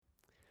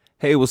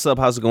Hey, what's up?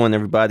 How's it going,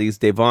 everybody? It's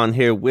Devon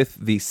here with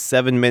the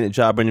 7-Minute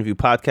Job Interview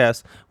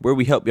Podcast, where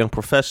we help young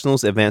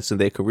professionals advance in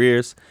their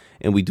careers,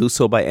 and we do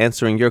so by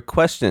answering your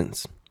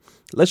questions.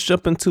 Let's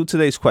jump into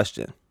today's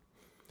question.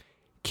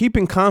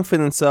 Keeping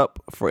confidence up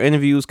for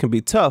interviews can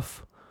be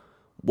tough.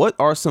 What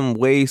are some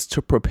ways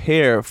to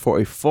prepare for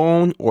a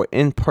phone or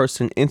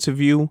in-person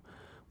interview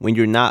when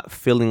you're not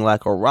feeling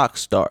like a rock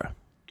star?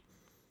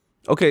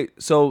 Okay,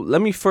 so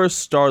let me first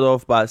start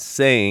off by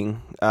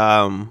saying,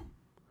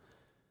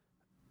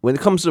 when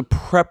it comes to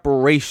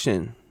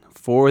preparation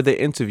for the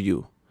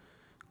interview,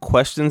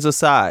 questions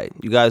aside,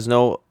 you guys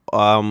know,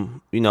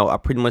 I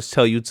pretty much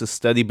tell you to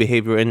study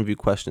behavioral interview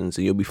questions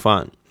and you'll be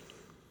fine.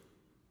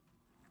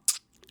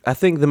 I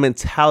think the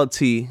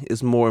mentality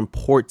is more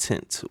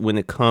important when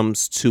it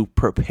comes to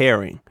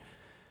preparing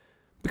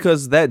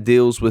because that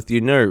deals with your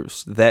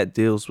nerves, that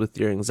deals with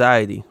your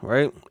anxiety,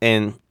 right?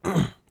 And,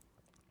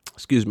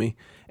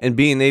 and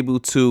being able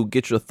to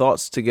get your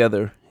thoughts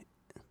together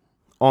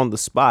on the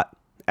spot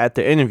at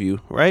the interview,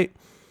 right?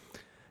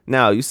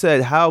 Now, you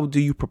said, how do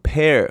you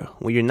prepare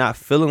when you're not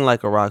feeling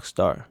like a rock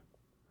star?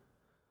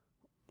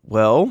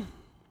 Well,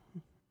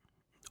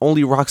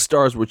 only rock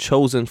stars were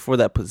chosen for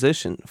that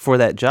position, for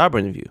that job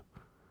interview.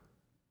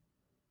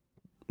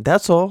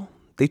 That's all.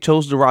 They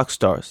chose the rock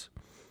stars.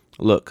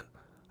 Look,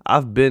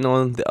 I've been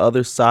on the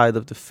other side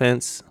of the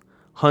fence.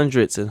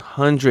 Hundreds and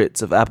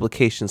hundreds of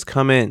applications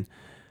come in.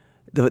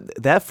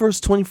 That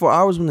first 24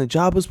 hours when the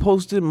job was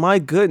posted, my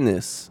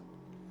goodness.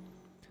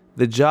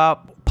 The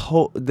job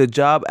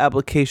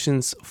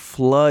applications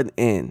flood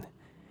in.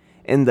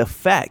 And the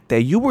fact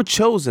that you were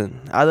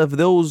chosen out of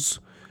those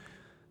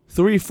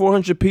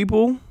 300-400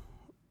 people,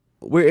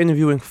 we're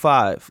interviewing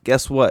 5.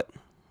 Guess what?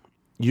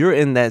 You're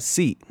in that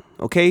seat.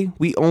 Okay?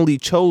 We only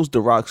chose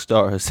the rock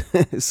stars.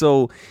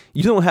 So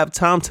you don't have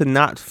time to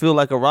not feel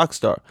like a rock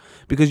star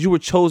because you were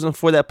chosen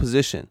for that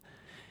position.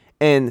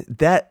 And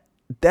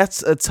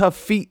that's a tough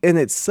feat in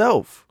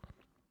itself.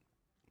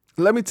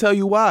 Let me tell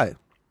you why.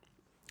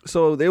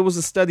 So there was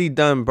a study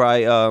done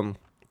by, I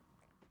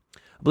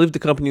believe the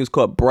company was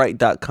called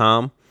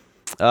Bright.com.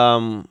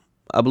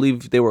 I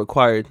believe they were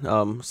acquired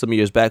some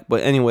years back.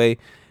 But anyway,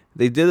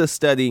 they did a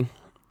study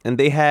and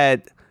they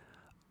had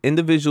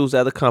individuals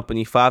at the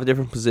company, 5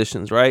 different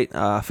positions, right?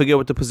 I forget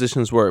what the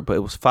positions were, but it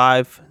was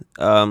 5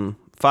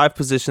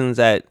 positions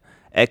at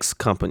X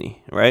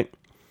company, right?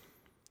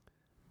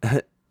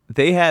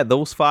 They had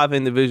those 5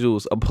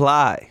 individuals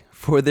apply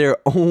for their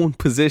own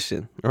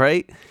position,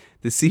 right?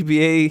 The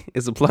CPA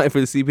is applying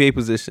for the CPA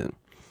position.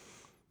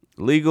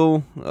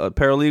 Legal,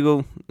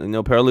 paralegal,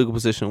 paralegal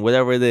position,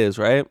 whatever it is,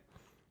 right?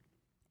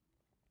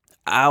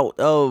 Out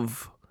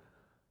of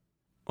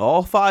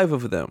all 5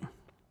 of them,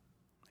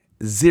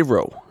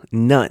 0,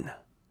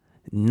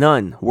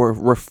 none were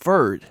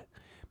referred,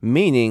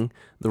 meaning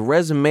the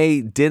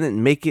resume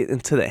didn't make it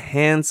into the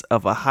hands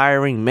of a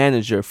hiring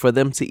manager for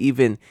them to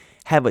even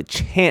have a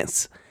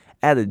chance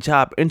at a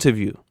job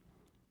interview.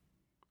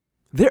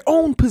 Their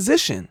own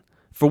position.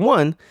 For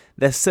one,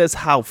 that says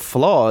how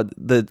flawed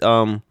the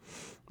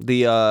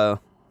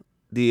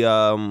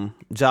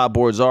job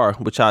boards are,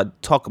 which I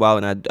talk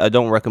about, and I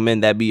don't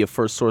recommend that be your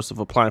first source of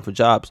applying for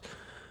jobs.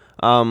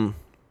 It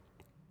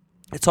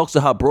talks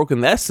to how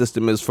broken that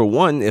system is. For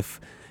one, if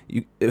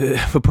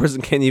a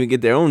person can't even get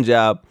their own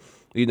job,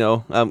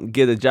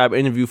 get a job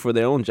interview for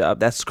their own job,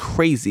 that's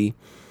crazy.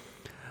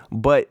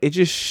 But it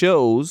just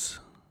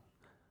shows.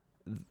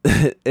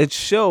 It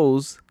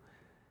shows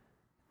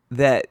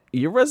that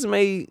your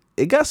resume,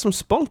 it got some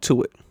spunk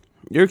to it.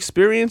 Your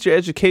experience, your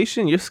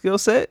education, your skill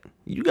set,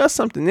 you got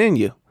something in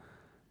you.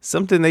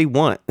 Something they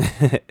want.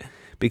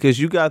 Because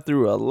you got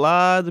through a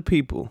lot of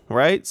people,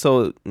 right?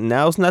 So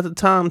now's not the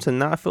time to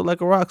not feel like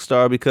a rock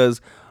star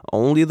because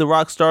only the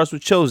rock stars were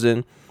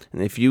chosen.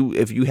 And if you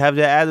have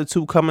that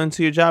attitude coming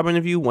to your job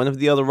interview, one of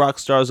the other rock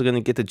stars are going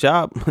to get the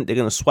job. They're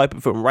going to swipe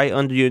it from right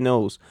under your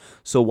nose.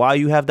 So while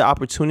you have the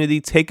opportunity,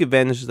 take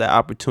advantage of that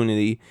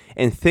opportunity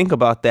and think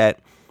about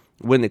that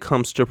when it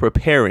comes to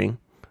preparing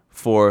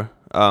for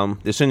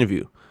this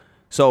interview.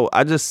 So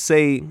I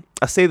say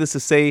this to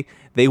say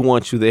they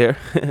want you there.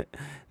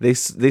 They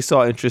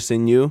saw interest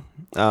in you,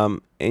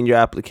 in your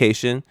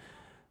application,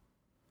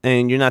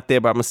 and you're not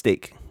there by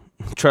mistake.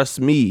 Trust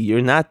me,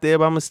 you're not there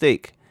by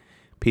mistake.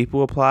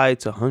 People apply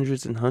to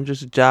hundreds and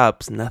hundreds of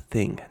jobs.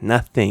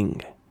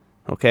 Nothing.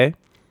 Okay?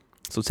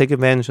 So take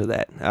advantage of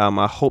that.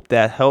 I hope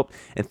that helped.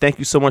 And thank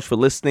you so much for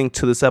listening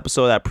to this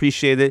episode. I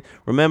appreciate it.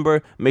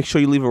 Remember, make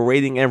sure you leave a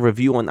rating and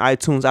review on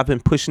iTunes. I've been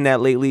pushing that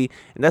lately.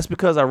 And that's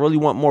because I really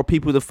want more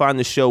people to find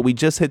the show. We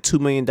just hit 2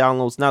 million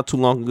downloads not too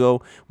long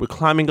ago. We're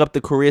climbing up the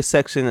career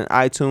section in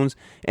iTunes.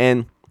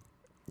 And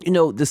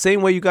the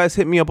same way you guys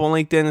hit me up on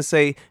LinkedIn and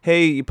say,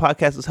 hey, your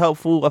podcast is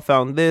helpful. I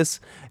found this.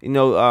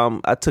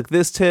 I took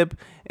this tip.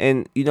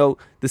 And,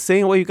 the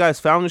same way you guys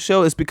found the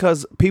show is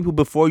because people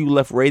before you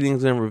left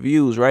ratings and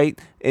reviews, right?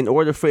 In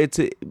order for you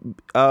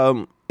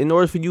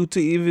to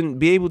even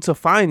be able to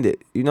find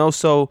it,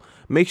 so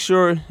make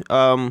sure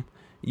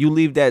you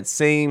leave that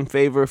same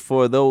favor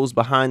for those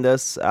behind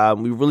us.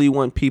 We really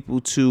want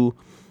people to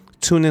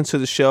tune into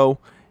the show,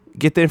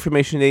 get the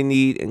information they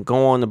need, and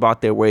go on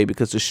about their way,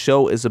 because the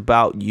show is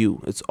about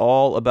you. It's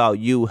all about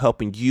you,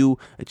 helping you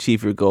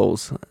achieve your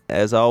goals.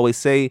 As I always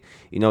say,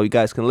 you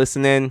guys can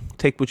listen in,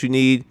 take what you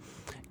need,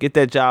 get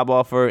that job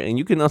offer, and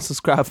you can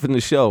unsubscribe from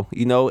the show.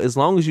 As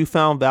long as you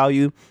found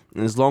value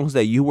and as long as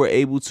that you were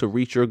able to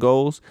reach your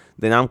goals,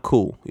 then I'm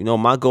cool.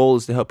 My goal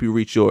is to help you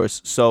reach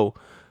yours. So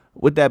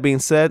with that being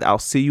said, I'll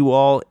see you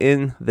all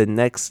in the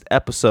next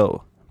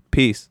episode.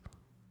 Peace.